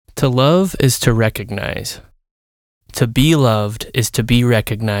To love is to recognize. To be loved is to be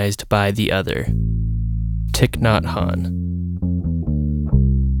recognized by the other. Thich Nhat Hanh.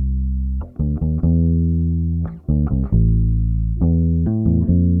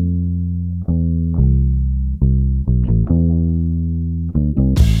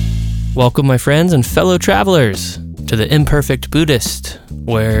 Welcome, my friends and fellow travelers, to the Imperfect Buddhist,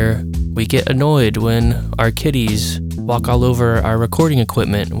 where we get annoyed when our kitties walk all over our recording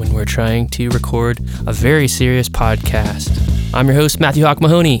equipment when we're trying to record a very serious podcast. I'm your host, Matthew Hawk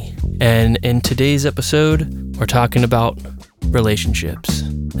Mahoney, and in today's episode, we're talking about relationships.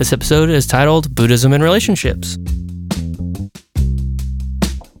 This episode is titled Buddhism and Relationships.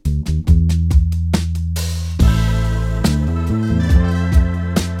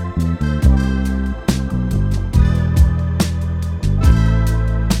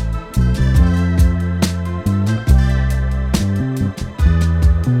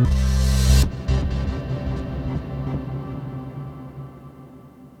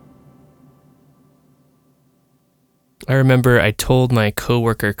 I remember I told my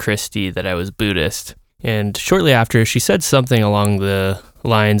coworker Christy that I was Buddhist, and shortly after she said something along the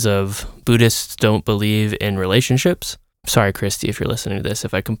lines of Buddhists don't believe in relationships. Sorry, Christy, if you're listening to this,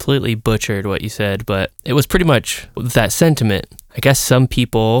 if I completely butchered what you said, but it was pretty much that sentiment. I guess some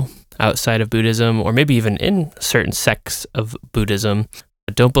people outside of Buddhism, or maybe even in certain sects of Buddhism,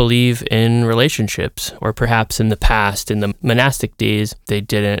 don't believe in relationships, or perhaps in the past, in the monastic days, they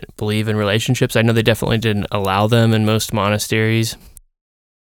didn't believe in relationships. I know they definitely didn't allow them in most monasteries.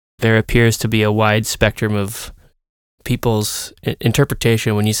 There appears to be a wide spectrum of people's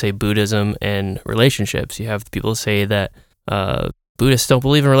interpretation when you say Buddhism and relationships. You have people say that Buddhists don't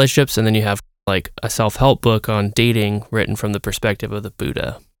believe in relationships, and then you have like a self-help book on dating written from the perspective of the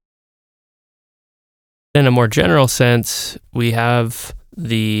Buddha. In a more general sense, we have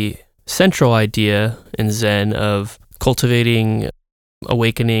the central idea in Zen of cultivating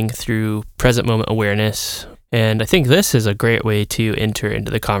awakening through present moment awareness. And I think this is a great way to enter into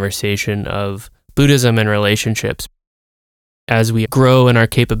the conversation of Buddhism and relationships. As we grow in our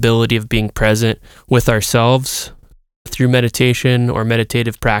capability of being present with ourselves through meditation or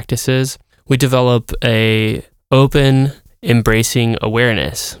meditative practices, we develop a open, embracing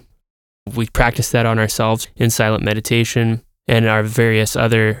awareness. We practice that on ourselves in silent meditation and our various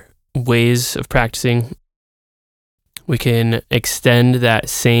other ways of practicing. We can extend that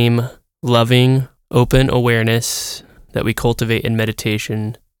same loving, open awareness that we cultivate in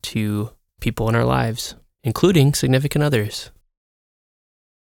meditation to people in our lives, including significant others.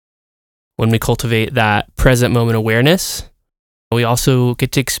 When we cultivate that present moment awareness, we also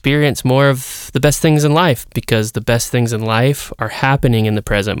get to experience more of the best things in life, because the best things in life are happening in the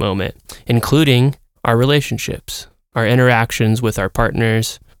present moment, including our relationships, our interactions with our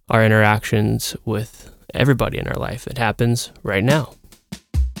partners, our interactions with everybody in our life. It happens right now.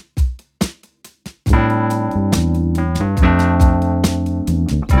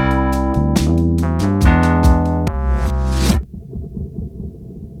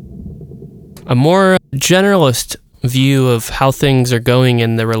 A more generalist view of how things are going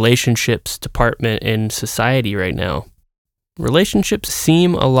in the relationships department in society right now. Relationships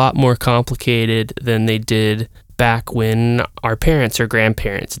seem a lot more complicated than they did back when our parents or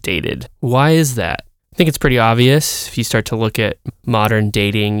grandparents dated. Why is that? I think it's pretty obvious. If you start to look at modern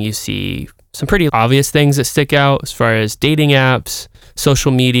dating, you see some pretty obvious things that stick out as far as dating apps,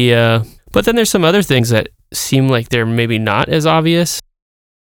 social media, but then there's some other things that seem like they're maybe not as obvious.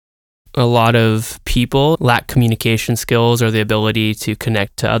 A lot of people lack communication skills or the ability to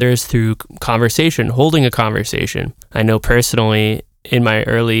connect to others through conversation, holding a conversation. I know personally, in my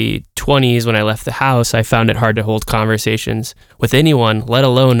early 20s when I left the house, I found it hard to hold conversations with anyone, let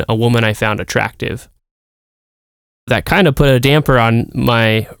alone a woman I found attractive. That kind of put a damper on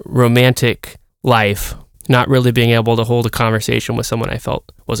my romantic life, not really being able to hold a conversation with someone I felt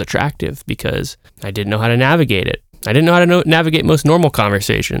was attractive because I didn't know how to navigate it. I didn't know how to navigate most normal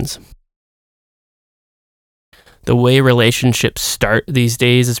conversations. The way relationships start these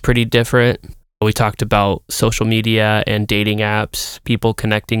days is pretty different. We talked about social media and dating apps, people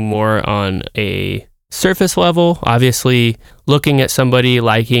connecting more on a surface level. Obviously, looking at somebody,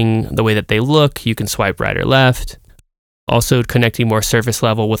 liking the way that they look, you can swipe right or left. Also connecting more surface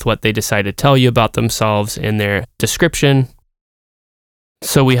level with what they decide to tell you about themselves in their description.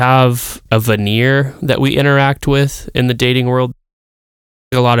 So we have a veneer that we interact with in the dating world.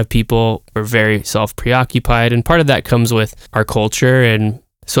 A lot of people are very self-preoccupied, and part of that comes with our culture and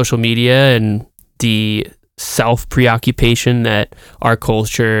social media and the self-preoccupation that our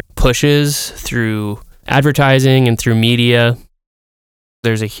culture pushes through advertising and through media.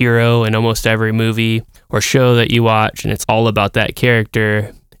 There's a hero in almost every movie or show that you watch, and it's all about that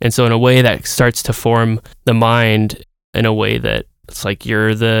character. And so in a way that starts to form the mind in a way that it's like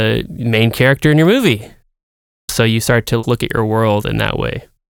you're the main character in your movie. So you start to look at your world in that way.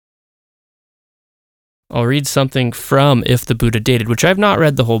 I'll read something from If the Buddha Dated, which I've not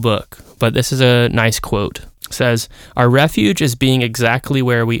read the whole book, but this is a nice quote. It says, "Our refuge is being exactly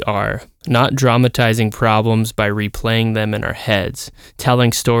where we are, not dramatizing problems by replaying them in our heads,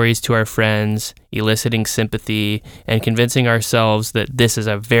 telling stories to our friends, eliciting sympathy, and convincing ourselves that this is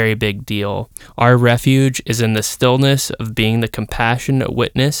a very big deal. Our refuge is in the stillness of being the compassionate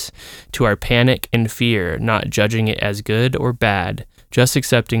witness to our panic and fear, not judging it as good or bad, just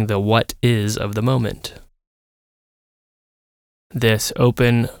accepting the what is of the moment." This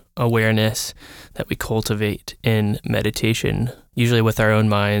open awareness that we cultivate in meditation, usually with our own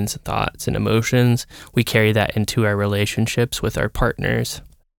minds, thoughts, and emotions, we carry that into our relationships with our partners.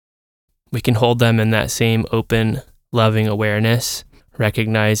 We can hold them in that same open, loving awareness,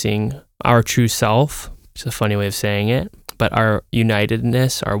 recognizing our true self, which is a funny way of saying it, but our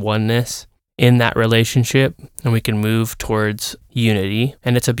unitedness, our oneness in that relationship, and we can move towards unity.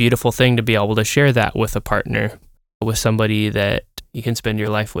 And it's a beautiful thing to be able to share that with a partner, with somebody that you can spend your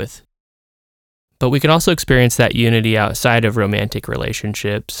life with. But we can also experience that unity outside of romantic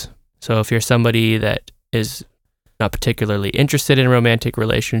relationships. So if you're somebody that is not particularly interested in romantic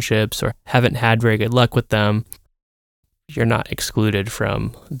relationships or haven't had very good luck with them, you're not excluded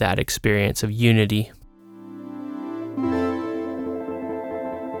from that experience of unity.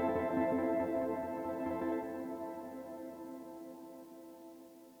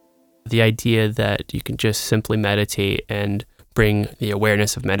 The idea that you can just simply meditate and bring the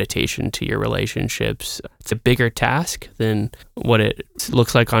awareness of meditation to your relationships. It's a bigger task than what it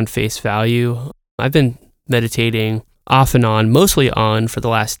looks like on face value. I've been meditating off and on, mostly on, for the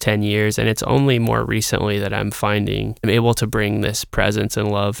last 10 years, and it's only more recently that I'm finding I'm able to bring this presence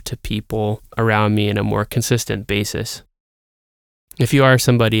and love to people around me in a more consistent basis. If you are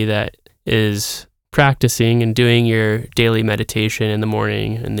somebody that is practicing and doing your daily meditation in the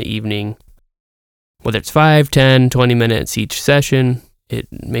morning and the evening, whether it's 5, 10, 20 minutes each session, it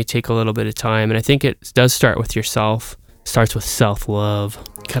may take a little bit of time. And I think it does start with yourself. It starts with self-love.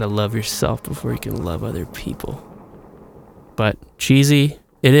 You gotta love yourself before you can love other people. But cheesy,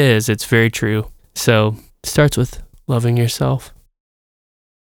 it is. It's very true. So it starts with loving yourself.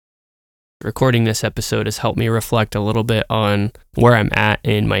 Recording this episode has helped me reflect a little bit on where I'm at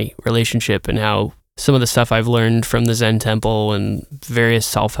in my relationship and how some of the stuff I've learned from the Zen Temple and various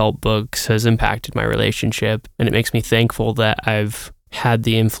self-help books has impacted my relationship. And it makes me thankful that I've had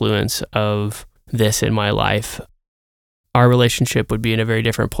the influence of this in my life. Our relationship would be in a very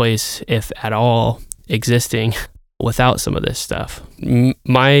different place, if at all existing, without some of this stuff.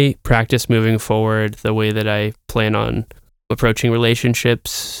 My practice moving forward, the way that I plan on approaching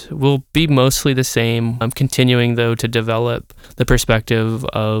relationships, will be mostly the same. I'm continuing, though, to develop the perspective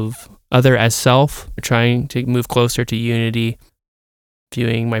of other as self, trying to move closer to unity,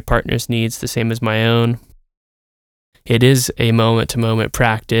 viewing my partner's needs the same as my own. It is a moment-to-moment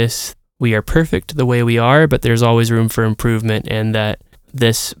practice. We are perfect the way we are, but there's always room for improvement, and that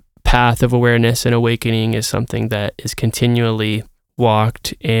this path of awareness and awakening is something that is continually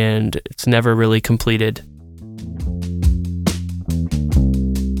walked, and it's never really completed.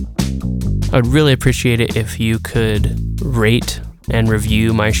 I would really appreciate it if you could rate and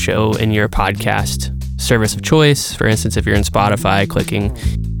review my show in your podcast service of choice. For instance, if you're in Spotify, clicking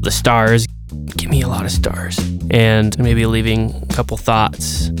the stars, give me a lot of stars, and maybe leaving a couple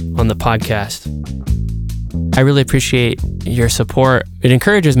thoughts on the podcast. I really appreciate your support. It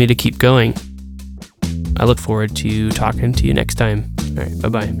encourages me to keep going. I look forward to talking to you next time. All right,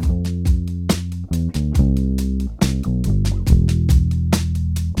 bye-bye.